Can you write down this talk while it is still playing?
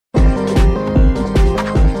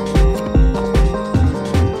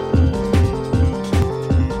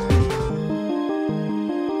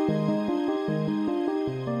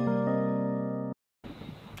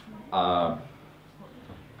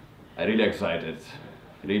excited,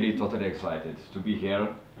 really totally excited to be here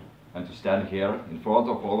and to stand here in front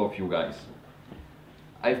of all of you guys.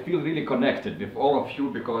 I feel really connected with all of you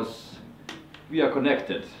because we are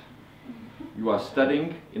connected. You are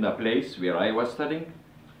studying in a place where I was studying,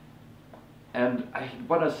 and I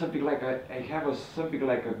want something like I have something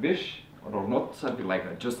like a wish, or not something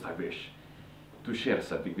like just a wish, to share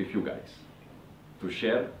something with you guys, to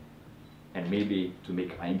share and maybe to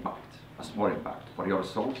make an impact, a small impact for your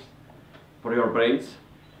souls, for your brains.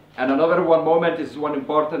 And another one moment is one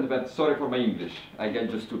important, but sorry for my English. I get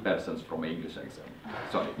just 2% from my English exam.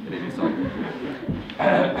 Sorry, really sorry.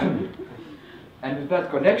 And with that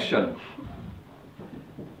connection,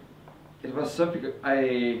 it was something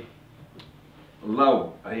I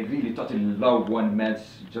love. I really totally love one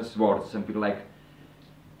man's just word, something like,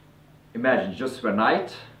 imagine just the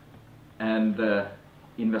night, and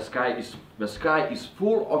in the sky is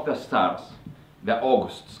full of the stars, the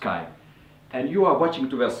August sky. And you are watching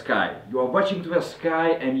to the sky. You are watching to the sky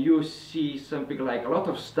and you see something like a lot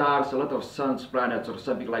of stars, a lot of suns, planets, or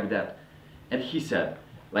something like that. And he said,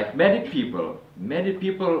 like many people,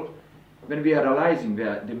 when we are realizing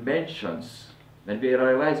the dimensions, when we are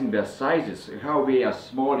realizing the sizes, how we are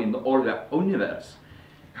small in all the universe,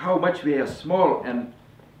 how much we are small, and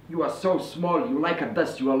you are so small, you like a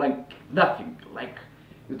dust, you are like nothing, like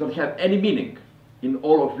you don't have any meaning in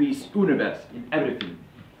all of this universe, in everything.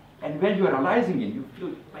 And when you are realizing it, you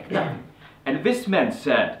feel like nothing. And this man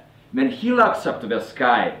said, when he looks up to the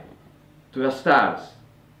sky, to the stars,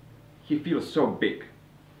 he feels so big,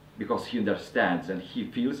 because he understands and he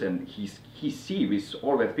feels and he sees with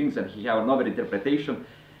all the things, and he has another interpretation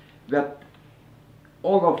that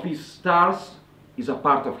all of these stars is a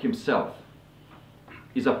part of himself.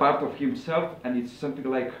 Is a part of himself, and it's something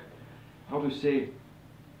like, how to say,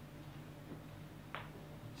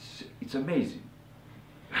 it's amazing.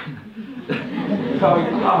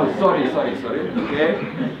 Sorry, okay.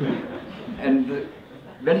 And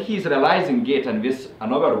when he's realizing it, and this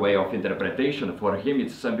another way of interpretation for him,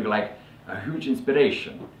 it's something like a huge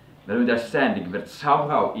inspiration, the understanding that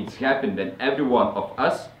somehow it's happened that every one of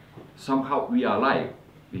us, somehow we are alive,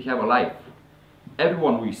 we have a life.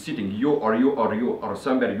 Everyone who is sitting, you or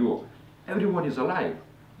somewhere you, everyone is alive.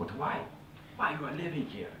 But why? Why you are living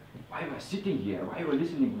here? Why you are sitting here? Why you are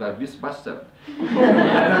listening to this bastard?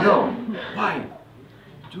 I don't know. Why?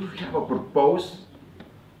 Do you have a purpose?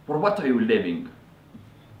 For what are you living?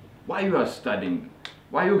 Why you are studying?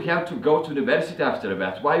 Why you have to go to university after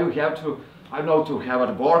that? Why you have to, I don't know, to have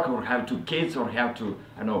a work, or have 2 kids, or have to,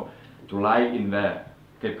 I don't know, to lie in the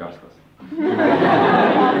Cape Castles.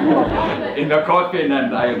 In the coffin,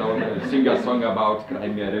 and I don't know, sing a song about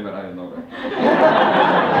Crimea River, I don't know.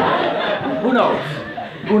 Who knows?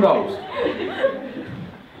 Who knows?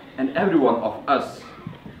 And every one of us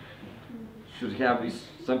should have this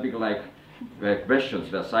something like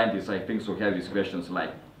questions. The scientists, I think, so have these questions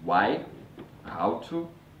like why, how to,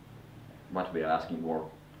 what we are asking for,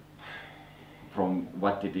 from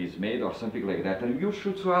what it is made, or something like that. And you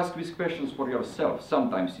should ask these questions for yourself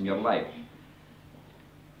sometimes in your life.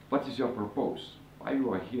 What is your purpose? Why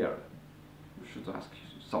you are here? You should ask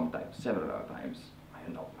sometimes, several times. I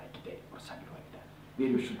don't know, like today or something like that. Where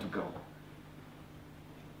you should to go?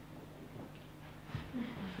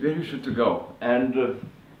 Where you should to go? And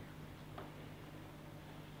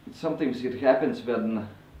sometimes it happens when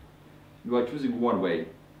you are choosing one way.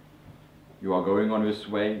 You are going on this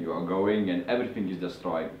way, you are going, and everything is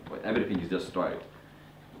destroyed. Everything is destroyed.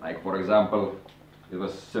 Like, for example, it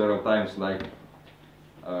was several times like,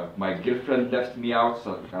 my girlfriend left me out,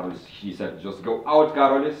 so Karolis, he said, just go out,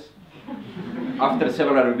 Karolis. After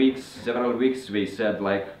several weeks, we said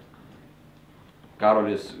like,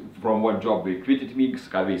 Karolis, from one job we quitted me, we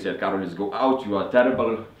said, Karolis, go out, you are a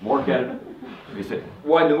terrible worker. We said,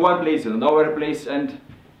 in one place, in another place, and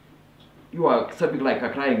you are something like a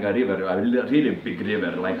crying a river, a really big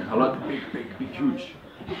river, like a lot, big, huge.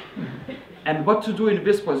 And what to do in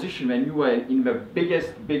this position when you are in the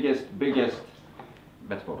biggest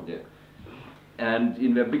metaphor there, and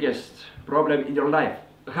in the biggest problem in your life,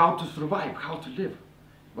 how to survive, how to live,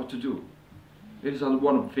 what to do. There is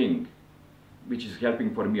one thing which is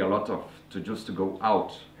helping for me a lot of to go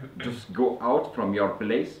out, just go out from your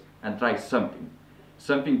place and try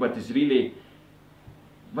something what is really,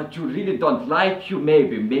 what you really don't like, you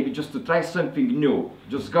maybe just to try something new.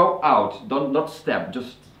 Just go out, not step,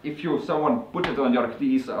 just if someone put it on your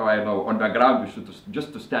knees, or I don't know, on the ground, you should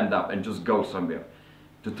just to stand up and just go somewhere,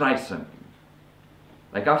 to try something.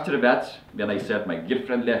 Like after that, when I said my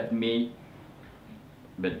girlfriend left me,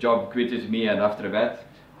 the job quitted me, and after that,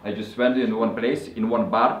 I just went in one place, in one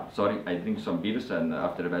bar. Sorry, I drink some beers, and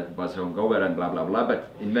after that was hungover and blah blah blah.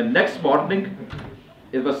 But in the next morning,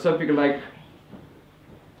 it was something like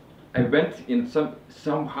I went in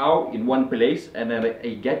somehow in one place, and then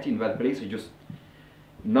I get in that place. I just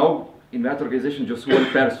now in that organization just one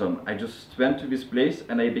person. I just went to this place,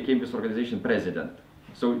 and I became this organization president.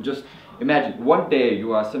 So just imagine one day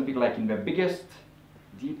you are something like in the biggest,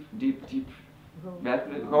 deep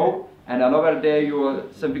hole, and another day you are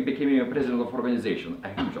something becoming a president of organization, a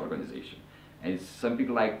huge organization, and it's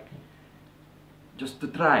something like just to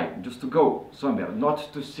try, just to go somewhere,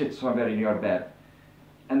 not to sit somewhere in your bed.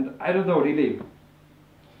 And I don't know, really,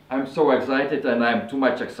 I'm so excited, and I'm too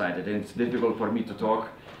much excited, and it's difficult for me to talk.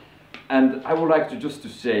 And I would like to just to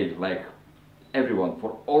say, like, everyone,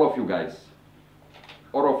 for all of you guys,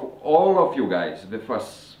 all of you guys, the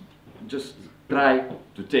first, just try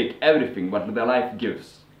to take everything what the life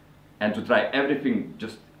gives, and to try everything,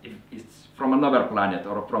 just if it's from another planet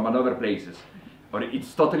or from another places, or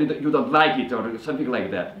it's totally that you don't like it or something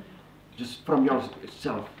like that. Just from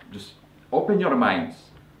yourself, just open your minds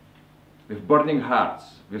with burning hearts,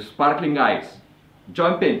 with sparkling eyes.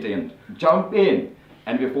 Jump in,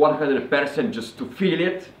 and with 100% just to feel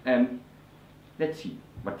it, and let's see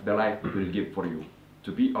what the life will give for you,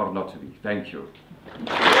 to be or not to be. Thank you.